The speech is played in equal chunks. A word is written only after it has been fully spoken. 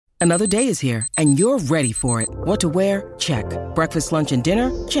Another day is here, and you're ready for it. What to wear? Check. Breakfast, lunch, and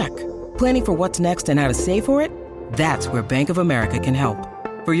dinner? Check. Planning for what's next and how to save for it? That's where Bank of America can help.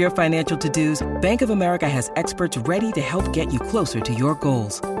 For your financial to-dos, Bank of America has experts ready to help get you closer to your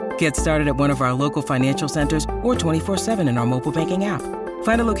goals. Get started at one of our local financial centers or 24/7 in our mobile banking app.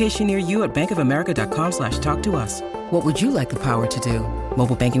 Find a location near you at bankofamerica.com/talktous. What would you like the power to do?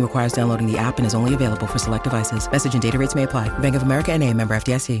 Mobile banking requires downloading the app and is only available for select devices. Message and data rates may apply. Bank of America N.A., member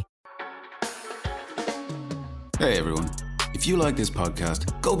FDIC. Hey everyone. If you like this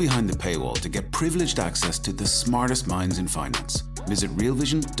podcast, go behind the paywall to get privileged access to the smartest minds in finance. Visit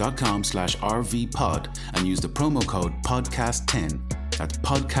realvision.com/rvpod and use the promo code podcast10. That's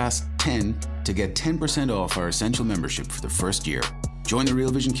podcast10 to get 10% off our essential membership for the first year. Join the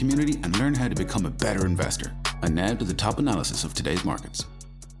Real Vision community and learn how to become a better investor. And now to the top analysis of today's markets.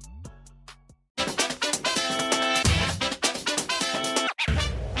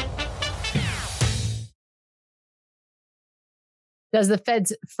 Does the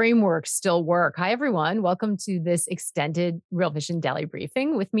Fed's framework still work? Hi, everyone. Welcome to this extended Real Vision Daily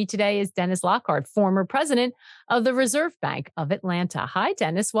Briefing. With me today is Dennis Lockhart, former president of the Reserve Bank of Atlanta. Hi,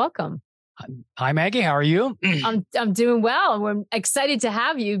 Dennis. Welcome. Hi, Maggie. How are you? I'm doing well. I'm excited to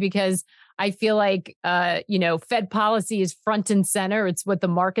have you because I feel like, Fed policy is front and center. It's what the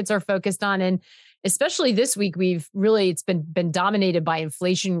markets are focused on. And especially this week, it's been dominated by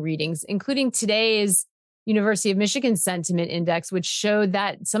inflation readings, including today's University of Michigan Sentiment Index, which showed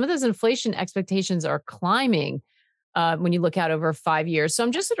that some of those inflation expectations are climbing when you look out over 5 years. So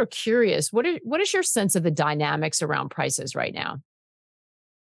I'm just sort of curious, what is your sense of the dynamics around prices right now?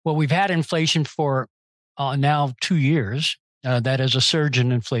 Well, we've had inflation for now 2 years. That is a surge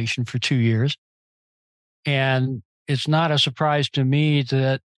in inflation for 2 years. And it's not a surprise to me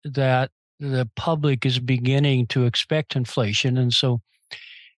that the public is beginning to expect inflation. And so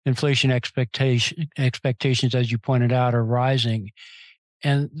inflation expectations, as you pointed out, are rising.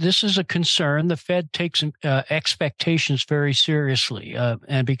 And this is a concern. The Fed takes expectations very seriously.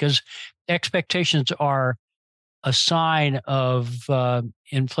 And because expectations are a sign of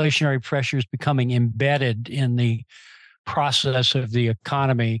inflationary pressures becoming embedded in the process of the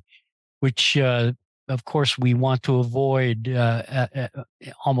economy, which, of course, we want to avoid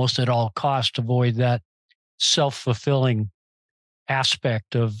almost at all costs, avoid that self-fulfilling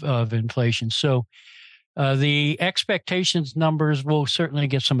aspect of inflation. So the expectations numbers will certainly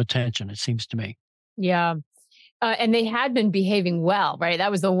get some attention, it seems to me. Yeah. And they had been behaving well, right? That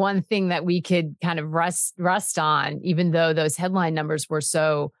was the one thing that we could kind of rust on, even though those headline numbers were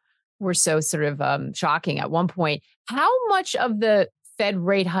so sort of shocking at one point. How much of the Fed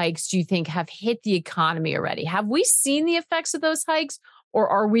rate hikes do you think have hit the economy already? Have we seen the effects of those hikes, or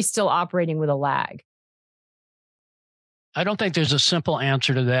are we still operating with a lag? I don't think there's a simple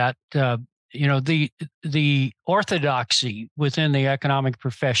answer to that. The orthodoxy within the economic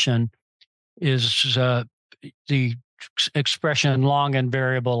profession is the expression long and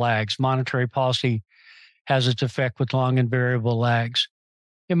variable lags. Monetary policy has its effect with long and variable lags.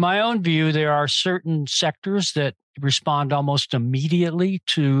 In my own view, there are certain sectors that respond almost immediately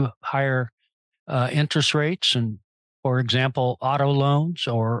to higher interest rates, and, for example, auto loans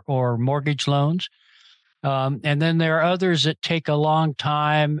or mortgage loans. And then there are others that take a long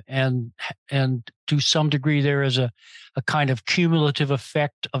time, and to some degree there is a kind of cumulative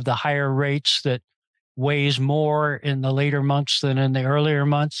effect of the higher rates that weighs more in the later months than in the earlier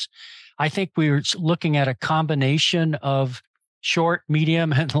months. I think we're looking at a combination of short,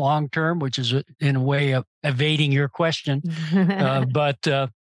 medium, and long term, which is in a way of evading your question. But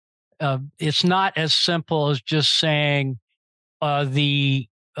it's not as simple as just saying the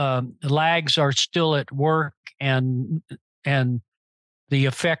lags are still at work, and the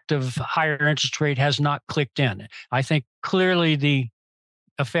effect of higher interest rate has not clicked in. I think clearly the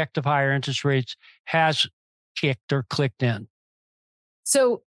effect of higher interest rates has kicked or clicked in.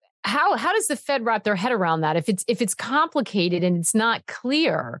 So how does the Fed wrap their head around that? If it's complicated and it's not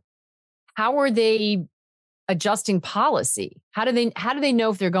clear, how are they adjusting policy? How do they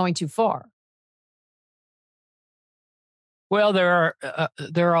know if they're going too far? Well, there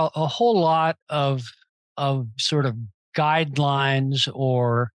are a whole lot of sort of guidelines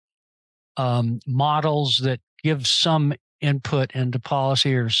or models that give some input into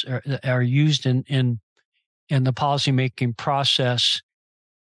policy or are used in the policymaking process.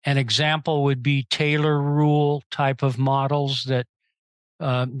 An example would be Taylor rule type of models that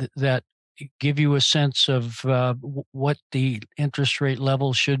give you a sense of what the interest rate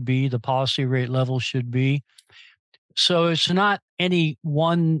level should be, the policy rate level should be. So it's not any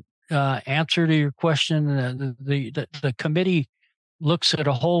one answer to your question. The committee looks at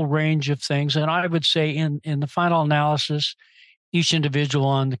a whole range of things. And I would say in the final analysis, each individual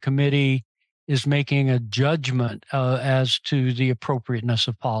on the committee is making a judgment as to the appropriateness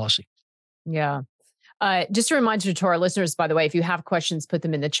of policy. Yeah. Just a reminder to our listeners, by the way, if you have questions, put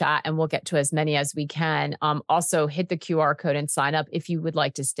them in the chat and we'll get to as many as we can. Also, hit the QR code and sign up if you would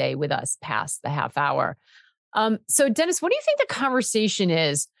like to stay with us past the half hour. So, Dennis, what do you think the conversation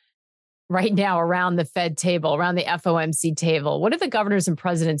is right now around the Fed table, around the FOMC table? What are the governors and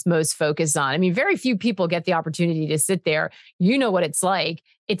presidents most focused on? I mean, very few people get the opportunity to sit there. You know what it's like.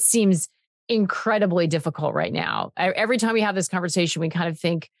 It seems incredibly difficult right now. Every time we have this conversation, we kind of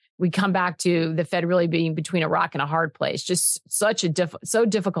think we come back to the Fed really being between a rock and a hard place. Just so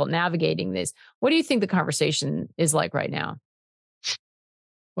difficult navigating this. What do you think the conversation is like right now?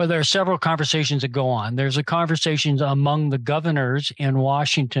 Well, there are several conversations that go on. There's a conversation among the governors in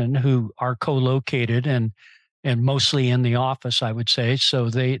Washington who are co-located and mostly in the office, I would say. So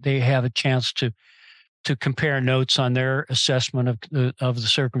they have a chance to compare notes on their assessment of the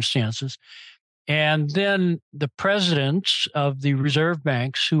circumstances. And then the presidents of the reserve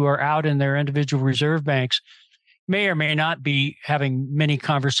banks who are out in their individual reserve banks may or may not be having many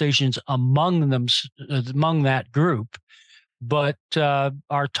conversations among them, among that group, but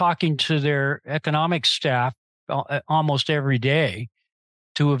are talking to their economic staff almost every day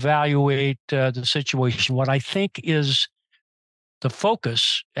to evaluate the situation. What I think is the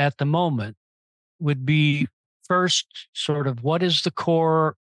focus at the moment would be first, sort of what is the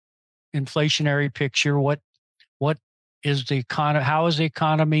core inflationary picture? What is the economy? How is the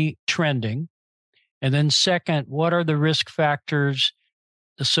economy trending? And then second, what are the risk factors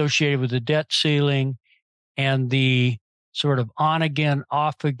associated with the debt ceiling and the sort of on again,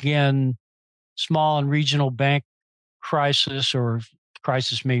 off again, small and regional bank crisis, or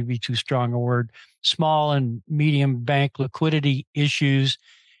crisis may be too strong a word, small and medium bank liquidity issues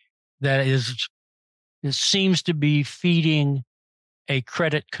that it seems to be feeding a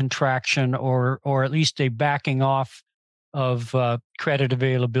credit contraction or at least a backing off of credit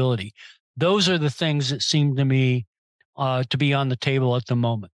availability. Those are the things that seem to me to be on the table at the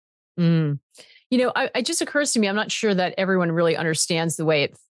moment. Mm. You know, it just occurs to me, I'm not sure that everyone really understands the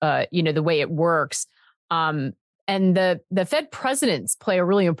way the way it works. And the Fed presidents play a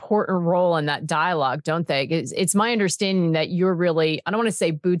really important role in that dialogue, don't they? It's my understanding that you're really, I don't want to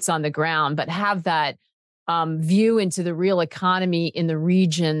say boots on the ground, but have that view into the real economy in the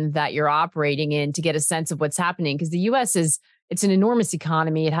region that you're operating in to get a sense of what's happening. Because the U.S. it's an enormous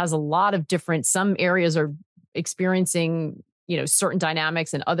economy. It has a lot of some areas are experiencing, certain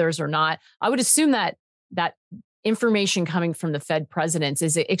dynamics and others are not. I would assume that information coming from the Fed presidents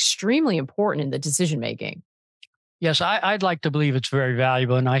is extremely important in the decision making. Yes, I'd like to believe it's very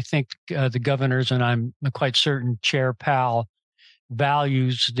valuable. And I think the governors, and I'm quite certain Chair Powell,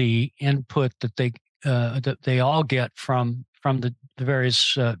 values the input that they all get from the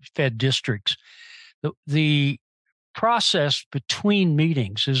various Fed districts. The process between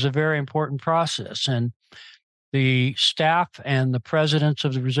meetings is a very important process. And the staff and the presidents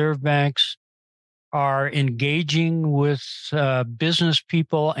of the reserve banks are engaging with business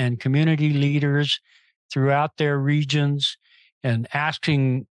people and community leaders throughout their regions and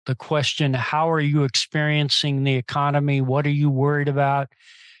asking the question, how are you experiencing the economy? What are you worried about?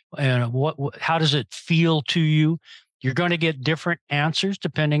 And how does it feel to you? You're going to get different answers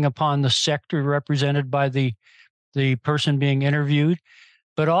depending upon the sector represented by the person being interviewed.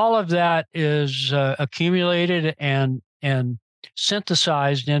 But all of that is accumulated and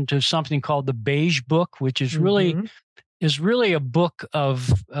synthesized into something called the Beige Book, which is really a book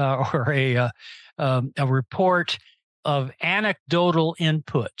of or a report of anecdotal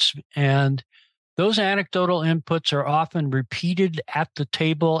inputs. And those anecdotal inputs are often repeated at the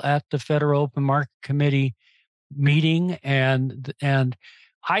table at the Federal Open Market Committee meeting, and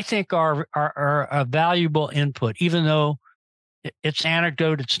I think are a valuable input, even though it's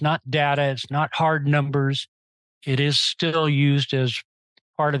anecdote, it's not data, it's not hard numbers. It is still used as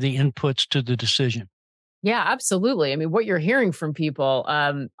part of the inputs to the decision. Yeah, absolutely. I mean, what you're hearing from people,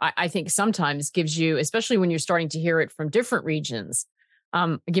 I think sometimes gives you, especially when you're starting to hear it from different regions,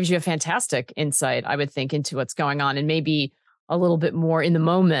 it gives you a fantastic insight, I would think, into what's going on, and maybe a little bit more in the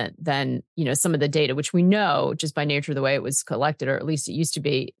moment than, some of the data, which we know just by nature of the way it was collected, or at least it used to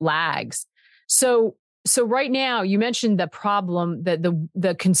be, lags. So right now, you mentioned the problem,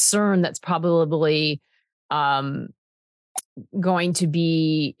 the concern that's probably going to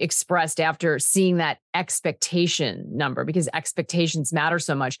be expressed after seeing that expectation number, because expectations matter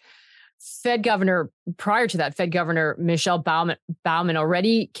so much. Prior to that, Fed Governor Michelle Baumann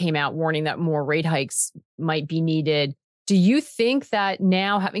already came out warning that more rate hikes might be needed Do you think that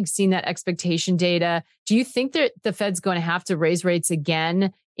now, having seen that expectation data, do you think that the Fed's going to have to raise rates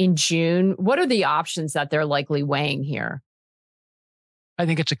again in June? What are the options that they're likely weighing here? I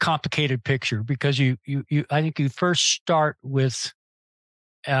think it's a complicated picture because I think you first start with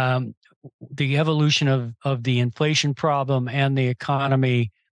the evolution of the inflation problem and the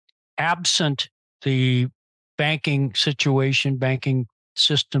economy absent the banking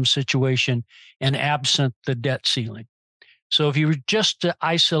system situation, and absent the debt ceiling. So if you were just to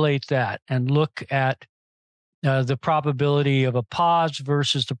isolate that and look at the probability of a pause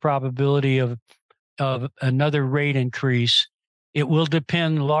versus the probability of another rate increase, it will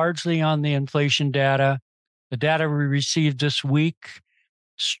depend largely on the inflation data. The data we received this week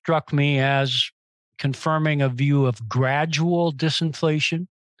struck me as confirming a view of gradual disinflation,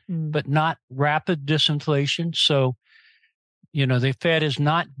 but not rapid disinflation. So, the Fed is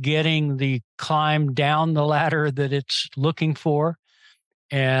not getting the climb down the ladder that it's looking for.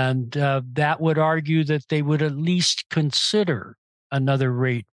 And that would argue that they would at least consider another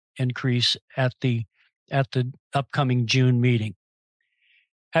rate increase at the upcoming June meeting.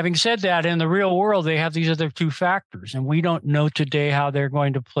 Having said that, in the real world, they have these other two factors, and we don't know today how they're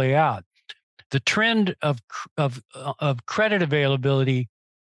going to play out. The trend of credit availability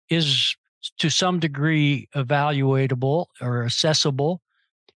is to some degree evaluatable or accessible.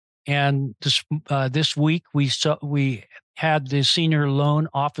 And this week we had the senior loan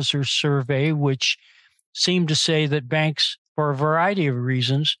officer survey, which seemed to say that banks, for a variety of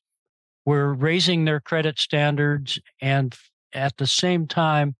reasons, were raising their credit standards, and at the same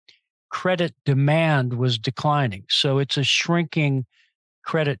time, credit demand was declining. So it's a shrinking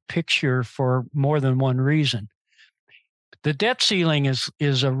credit picture for more than one reason. The debt ceiling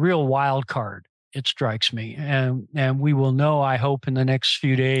is a real wild card, it strikes me. And we will know, I hope, in the next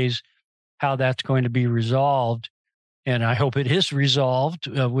few days how that's going to be resolved. And I hope it is resolved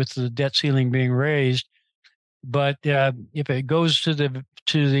with the debt ceiling being raised. But if it goes to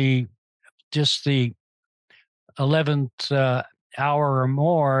the 11th hour or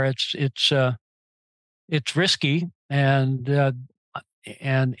more, it's risky. And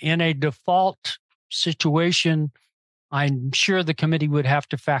in a default situation, I'm sure the committee would have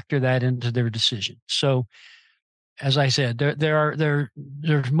to factor that into their decision. So, as I said,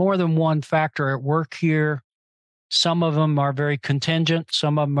 there's more than one factor at work here. Some of them are very contingent.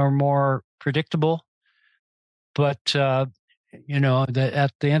 Some of them are more predictable. But at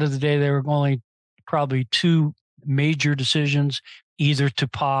the end of the day, there were only probably two major decisions: either to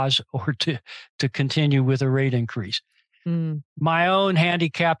pause or to continue with a rate increase. My own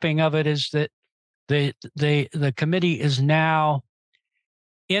handicapping of it is that the committee is now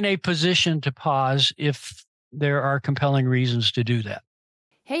in a position to pause if there are compelling reasons to do that.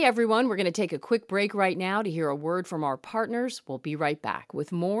 Hey everyone, we're going to take a quick break right now to hear a word from our partners. We'll be right back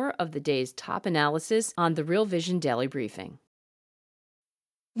with more of the day's top analysis on the Real Vision Daily Briefing.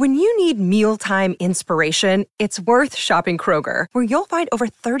 When you need mealtime inspiration, it's worth shopping Kroger, where you'll find over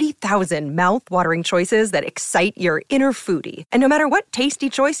 30,000 mouth-watering choices that excite your inner foodie. And no matter what tasty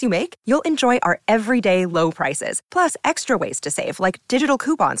choice you make, you'll enjoy our everyday low prices, plus extra ways to save, like digital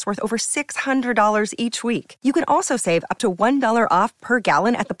coupons worth over $600 each week. You can also save up to $1 off per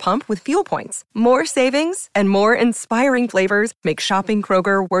gallon at the pump with fuel points. More savings and more inspiring flavors make shopping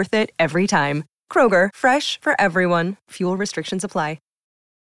Kroger worth it every time. Kroger, fresh for everyone. Fuel restrictions apply.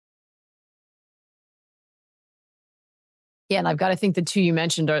 Yeah, and I've got to think the two you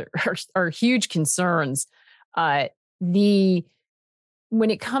mentioned are huge concerns. When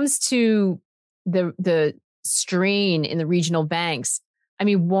it comes to the strain in the regional banks, I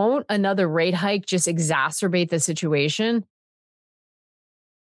mean, won't another rate hike just exacerbate the situation?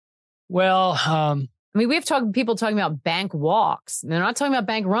 Well, I mean, we have people talking about bank walks. They're not talking about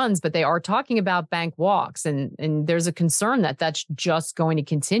bank runs, but they are talking about bank walks, and there's a concern that that's just going to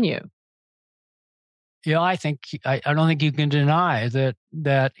continue. I think I don't think you can deny that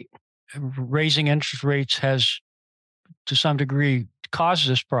raising interest rates has, to some degree, caused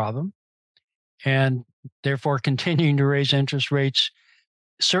this problem, and therefore continuing to raise interest rates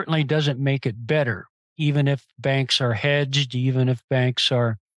certainly doesn't make it better. Even if banks are hedged, even if banks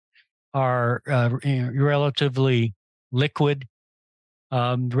are relatively liquid,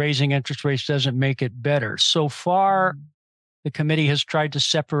 raising interest rates doesn't make it better. So far, the committee has tried to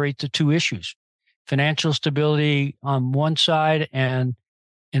separate the two issues: financial stability on one side and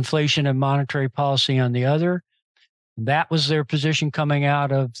inflation and monetary policy on the other. That was their position coming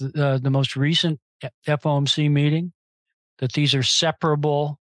out of the most recent FOMC meeting, that these are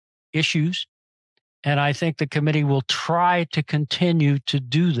separable issues. And I think the committee will try to continue to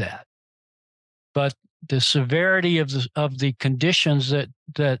do that. But the severity of the conditions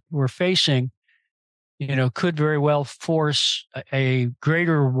that we're facing, could very well force a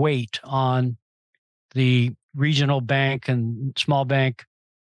greater weight on the regional bank and small bank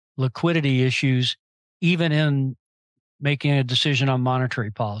liquidity issues, even in making a decision on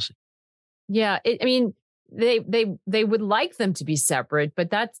monetary policy. Yeah, they would like them to be separate, but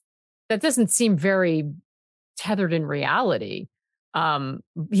that doesn't seem very tethered in reality.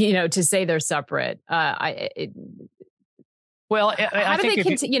 To say they're separate. I how do think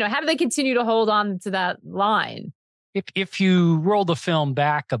they continue to hold on to that line? If you roll the film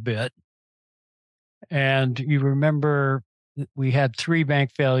back a bit, and you remember we had 3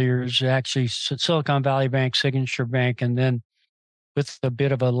 bank failures, actually Silicon Valley Bank, Signature Bank, and then with a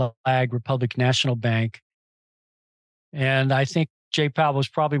bit of a lag, Republic National Bank. And I think Jay Powell was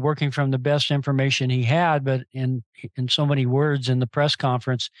probably working from the best information he had, but in so many words in the press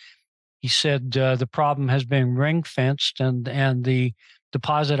conference, he said the problem has been ring fenced, and the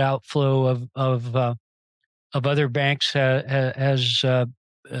deposit outflow of other banks has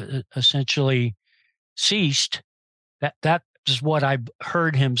essentially ceased. That is what I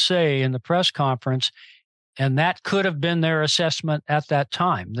heard him say in the press conference, and that could have been their assessment at that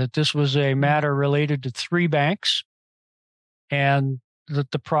time, that this was a matter related to 3 banks, and that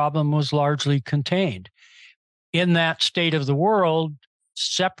the problem was largely contained. In that state of the world,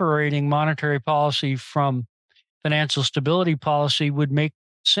 separating monetary policy from financial stability policy would make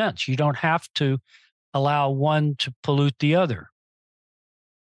sense. You don't have to allow one to pollute the other.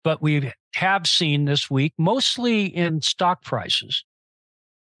 But we have seen this week, mostly in stock prices,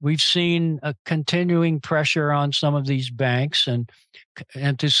 we've seen a continuing pressure on some of these banks, and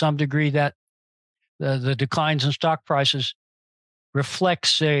to some degree that the declines in stock prices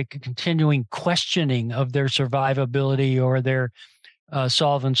reflects a continuing questioning of their survivability or their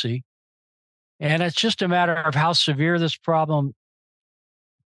solvency. And it's just a matter of how severe this problem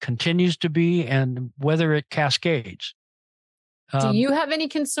continues to be and whether it cascades. Do you have any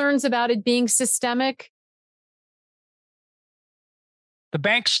concerns about it being systemic?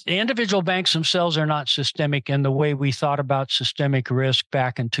 The individual banks themselves are not systemic in the way we thought about systemic risk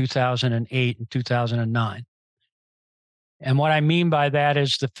back in 2008 and 2009. And what I mean by that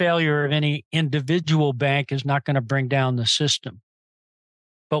is the failure of any individual bank is not going to bring down the system.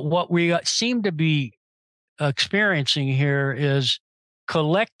 But what we seem to be experiencing here is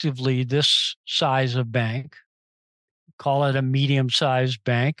collectively this size of bank, call it a medium-sized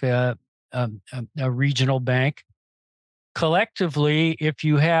bank, a regional bank. Collectively, if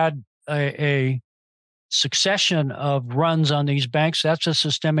you had a succession of runs on these banks, that's a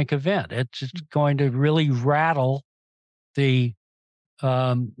systemic event. It's going to really rattle the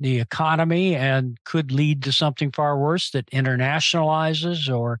economy and could lead to something far worse that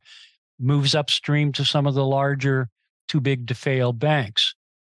internationalizes or moves upstream to some of the larger too big to fail banks.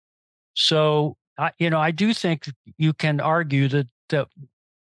 So, I do think you can argue that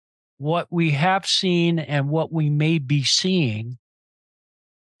what we have seen and what we may be seeing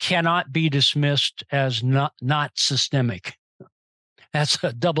cannot be dismissed as not systemic. That's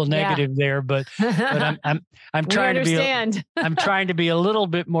a double negative there, but I'm trying to be I'm trying to be a little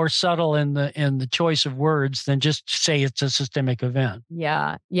bit more subtle in the choice of words than just say it's a systemic event.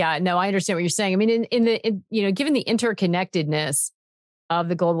 Yeah. No, I understand what you're saying. I mean, given the interconnectedness of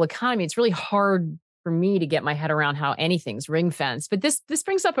the global economy, it's really hard for me to get my head around how anything's ring fenced. But this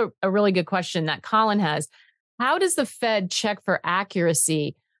brings up a really good question that Colin has. How does the Fed check for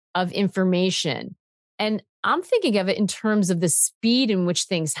accuracy of information? And I'm thinking of it in terms of the speed in which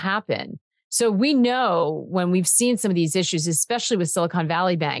things happen. So we know when we've seen some of these issues, especially with Silicon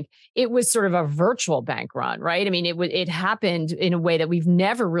Valley Bank, it was sort of a virtual bank run, right? I mean, it happened in a way that we've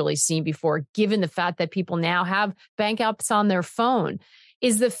never really seen before, given the fact that people now have bank apps on their phone.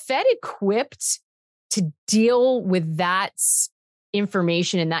 Is the Fed equipped to deal with that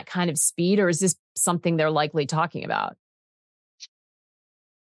information and that kind of speed, or is this something they're likely talking about?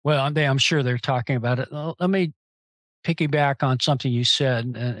 Well, I'm sure they're talking about it. Let me piggyback on something you said,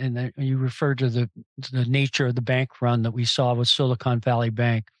 and you referred to the nature of the bank run that we saw with Silicon Valley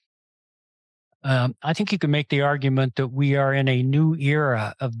Bank. I think you can make the argument that we are in a new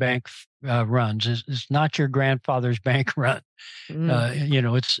era of bank runs. It's not your grandfather's bank run.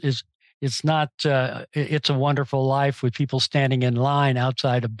 It's not. It's a Wonderful Life with people standing in line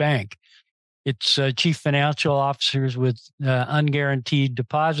outside a bank. It's chief financial officers with unguaranteed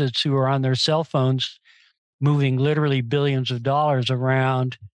deposits who are on their cell phones, moving literally billions of dollars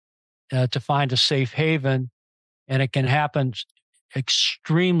around to find a safe haven, and it can happen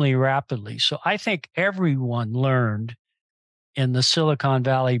extremely rapidly. So I think everyone learned in the Silicon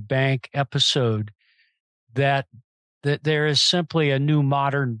Valley Bank episode that there is simply a new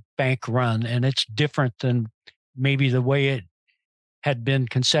modern bank run, and it's different than maybe the way it had been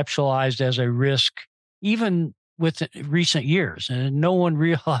conceptualized as a risk, even with recent years. And no one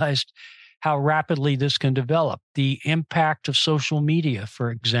realized how rapidly this can develop. The impact of social media,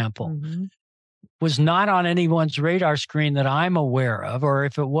 for example, was not on anyone's radar screen that I'm aware of, or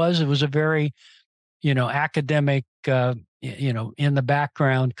if it was a very, academic, in the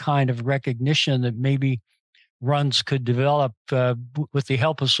background kind of recognition that maybe runs could develop with the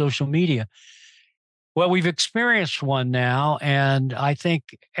help of social media. Well, we've experienced one now, and I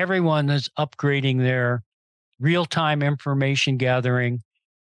think everyone is upgrading their real-time information gathering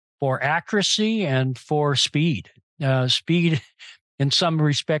for accuracy and for speed. Speed, in some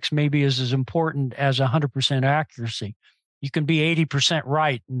respects, maybe is as important as 100% accuracy. You can be 80%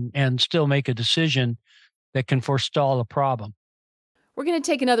 right and still make a decision that can forestall a problem. We're going to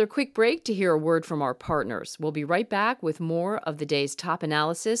take another quick break to hear a word from our partners. We'll be right back with more of the day's top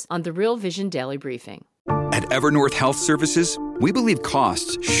analysis on the Real Vision Daily Briefing. At Evernorth Health Services, we believe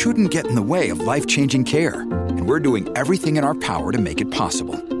costs shouldn't get in the way of life-changing care, and we're doing everything in our power to make it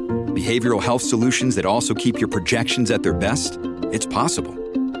possible. Behavioral health solutions that also keep your projections at their best? It's possible.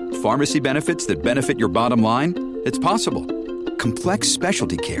 Pharmacy benefits that benefit your bottom line? It's possible. Complex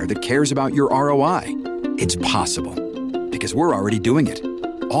specialty care that cares about your ROI? It's possible. Because we're already doing it.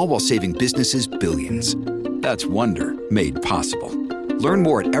 All while saving businesses billions. That's Wonder made possible. Learn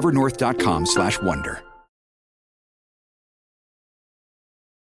more at evernorth.com/wonder.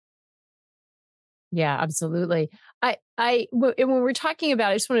 Yeah, absolutely. When we're talking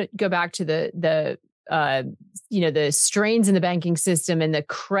about, I just want to go back to the strains in the banking system and the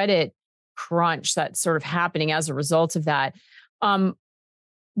credit crunch that's sort of happening as a result of that.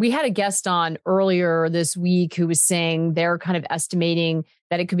 We had a guest on earlier this week who was saying they're kind of estimating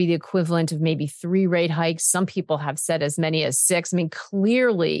that it could be the equivalent of maybe 3 rate hikes. Some people have said as many as 6. I mean,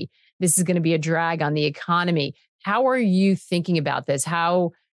 clearly this is going to be a drag on the economy. How are you thinking about this?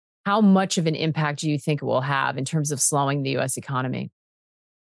 How much of an impact do you think it will have in terms of slowing the U.S. economy?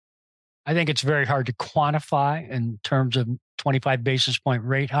 I think it's very hard to quantify in terms of 25 basis point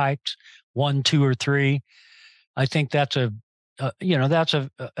rate hikes, 1, 2, or 3. I think that's a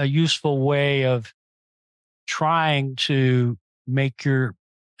useful way of trying to make your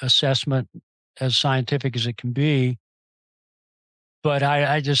assessment as scientific as it can be. But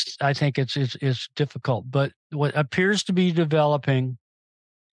I think it's difficult. But what appears to be developing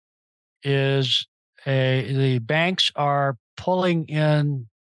is the banks are pulling in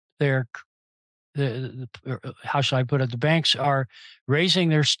how should I put it? The banks are raising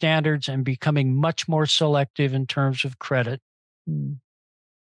their standards and becoming much more selective in terms of credit.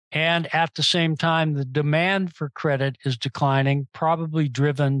 And at the same time, the demand for credit is declining, probably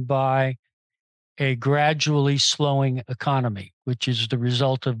driven by a gradually slowing economy, which is the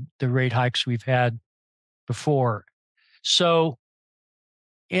result of the rate hikes we've had before. So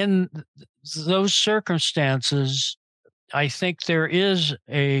in those circumstances, I think there is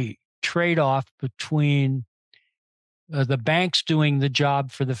a trade-off between the banks doing the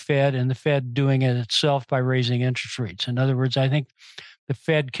job for the Fed and the Fed doing it itself by raising interest rates. In other words, I think the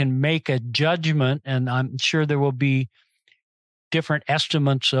Fed can make a judgment, and I'm sure there will be different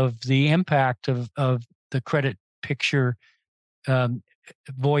estimates of the impact of the credit picture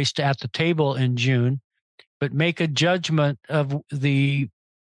voiced at the table in June, but make a judgment of the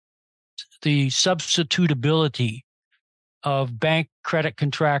substitutability of bank credit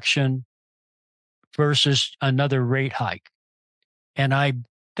contraction versus another rate hike. And I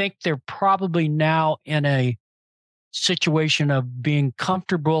think they're probably now in a situation of being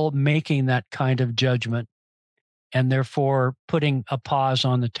comfortable making that kind of judgment and therefore putting a pause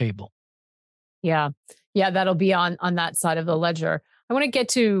on the table. Yeah, that'll be on that side of the ledger. I want to get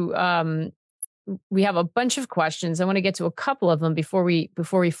to, we have a bunch of questions. I want to get to a couple of them before we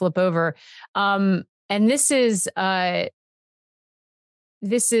flip over. And this is an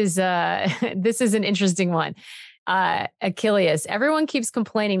interesting one. Achilles, everyone keeps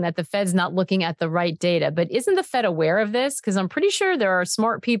complaining that the Fed's not looking at the right data, but isn't the Fed aware of this? Because I'm pretty sure there are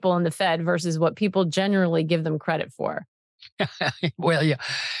smart people in the Fed versus what people generally give them credit for. Well, yeah,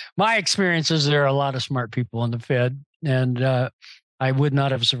 my experience is there are a lot of smart people in the Fed, and I would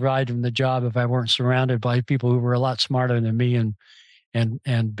not have survived in the job if I weren't surrounded by people who were a lot smarter than me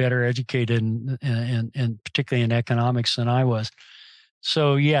and better educated, and particularly in economics than I was.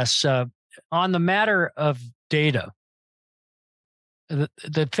 So yes, on the matter of data,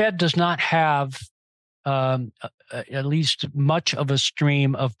 the Fed does not have at least much of a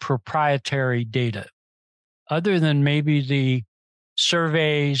stream of proprietary data, other than maybe the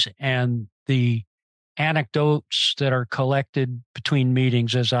surveys and the anecdotes that are collected between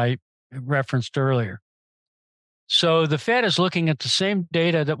meetings, as I referenced earlier. So the Fed is looking at the same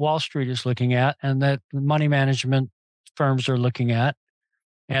data that Wall Street is looking at, and that money management firms are looking at,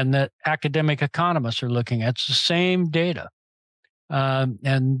 and that academic economists are looking at. It's the same data. No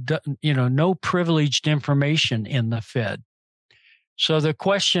privileged information in the Fed. So the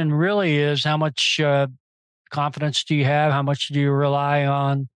question really is, how much confidence do you have? How much do you rely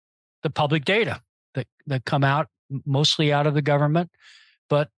on the public data that come out, mostly out of the government,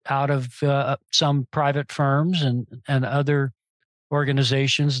 but out of some private firms and other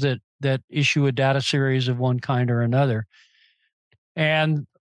organizations that issue a data series of one kind or another? And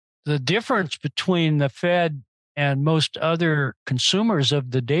the difference between the Fed and most other consumers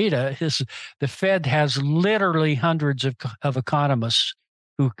of the data is the Fed has literally hundreds of economists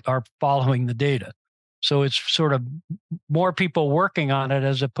who are following the data. So it's sort of more people working on it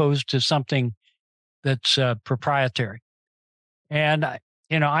as opposed to something that's proprietary. And,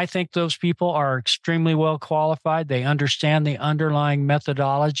 I think those people are extremely well qualified. They understand the underlying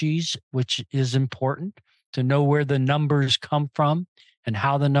methodologies, which is important to know where the numbers come from and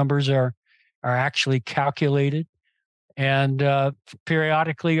how the numbers are actually calculated, and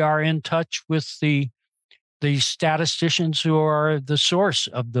periodically are in touch with the statisticians who are the source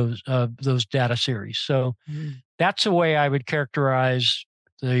of those data series. So that's the way I would characterize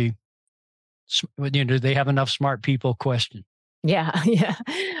the do they have enough smart people question. Yeah, yeah.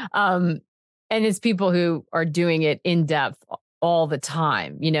 And it's people who are doing it in depth all the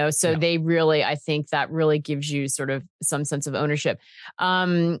time, so they really, I think that really gives you sort of some sense of ownership.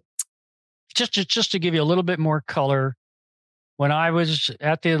 Just to give you a little bit more color, when I was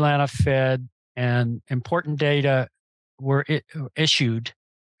at the Atlanta Fed and important data were issued,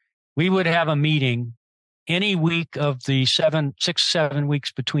 we would have a meeting any week of the 6-7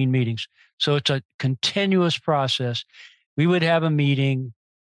 weeks between meetings. So it's a continuous process. We would have a meeting,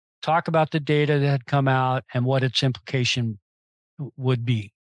 talk about the data that had come out and what its implication would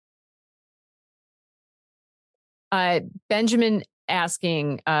be. Benjamin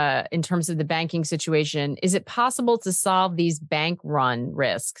asking, in terms of the banking situation, is it possible to solve these bank run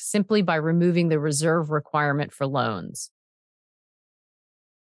risks simply by removing the reserve requirement for loans?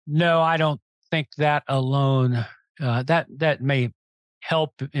 No, I don't think that alone. That may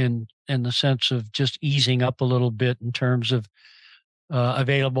help in the sense of just easing up a little bit in terms of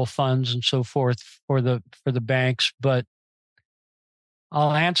available funds and so forth for the banks. But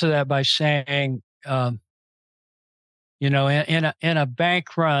I'll answer that by saying, in a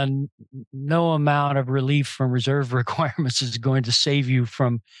bank run, no amount of relief from reserve requirements is going to save you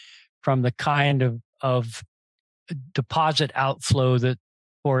from the kind of deposit outflow that,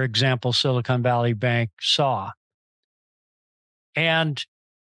 for example, Silicon Valley Bank saw. And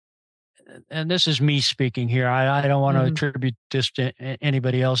this is me speaking here. I don't want to attribute this to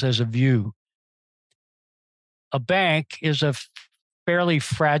anybody else as a view. A bank is a fairly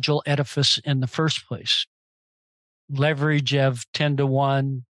fragile edifice in the first place. Leverage of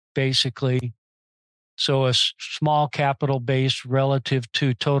 10-to-1, basically. So a small capital base relative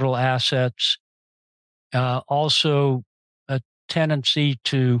to total assets. Also a tendency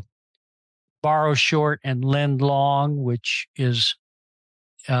to borrow short and lend long, which is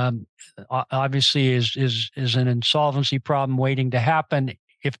obviously is an insolvency problem waiting to happen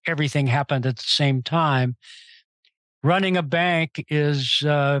if everything happened at the same time. Running a bank is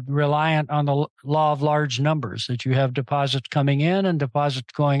reliant on the law of large numbers, that you have deposits coming in and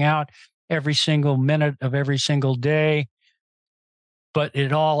deposits going out every single minute of every single day. But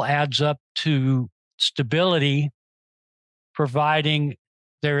it all adds up to stability, providing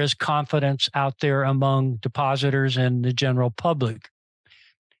there is confidence out there among depositors and the general public.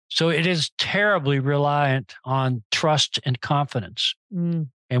 So it is terribly reliant on trust and confidence. And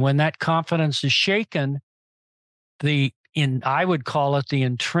when that confidence is shaken, I would call it the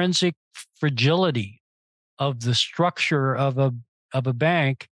intrinsic fragility of the structure of a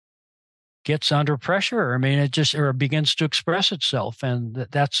bank gets under pressure. I mean, it begins to express itself. And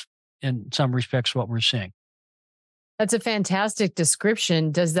that's in some respects what we're seeing. That's a fantastic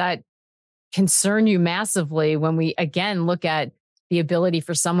description. Does that concern you massively when we, again, look at the ability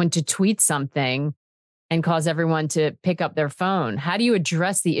for someone to tweet something and cause everyone to pick up their phone? How do you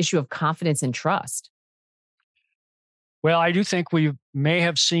address the issue of confidence and trust? Well, I do think we may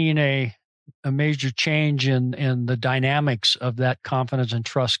have seen a major change in the dynamics of that confidence and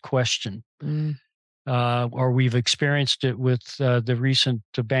trust question. Or we've experienced it with the recent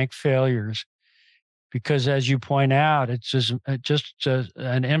bank failures. Because as you point out, it's just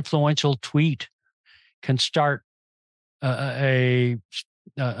an influential tweet can start a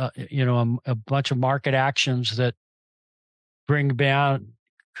a bunch of market actions that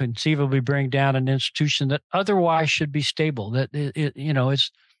conceivably bring down an institution that otherwise should be stable, that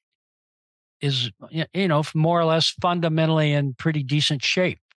is more or less fundamentally in pretty decent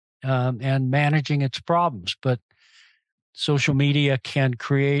shape, and managing its problems. But social media can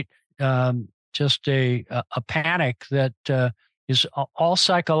create just a panic that is all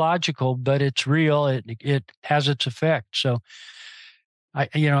psychological, but it's real. It has its effect. So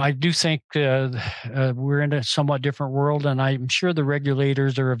I do think we're in a somewhat different world, and I'm sure the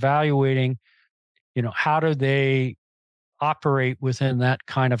regulators are evaluating, how do they operate within that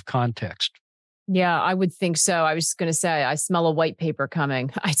kind of context. Yeah, I would think so. I was just going to say, I smell a white paper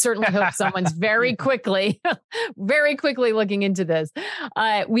coming. I certainly hope someone's very quickly looking into this.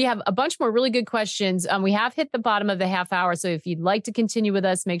 We have a bunch more really good questions. We have hit the bottom of the half hour. So if you'd like to continue with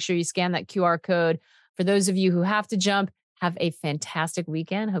us, make sure you scan that QR code. For those of you who have to jump, have a fantastic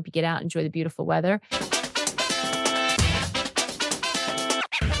weekend. Hope you get out, enjoy the beautiful weather.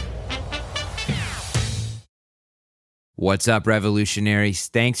 What's up, revolutionaries?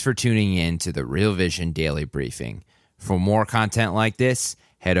 Thanks for tuning in to the Real Vision Daily Briefing. For more content like this,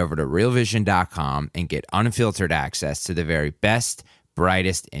 head over to realvision.com and get unfiltered access to the very best,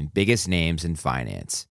 brightest, and biggest names in finance.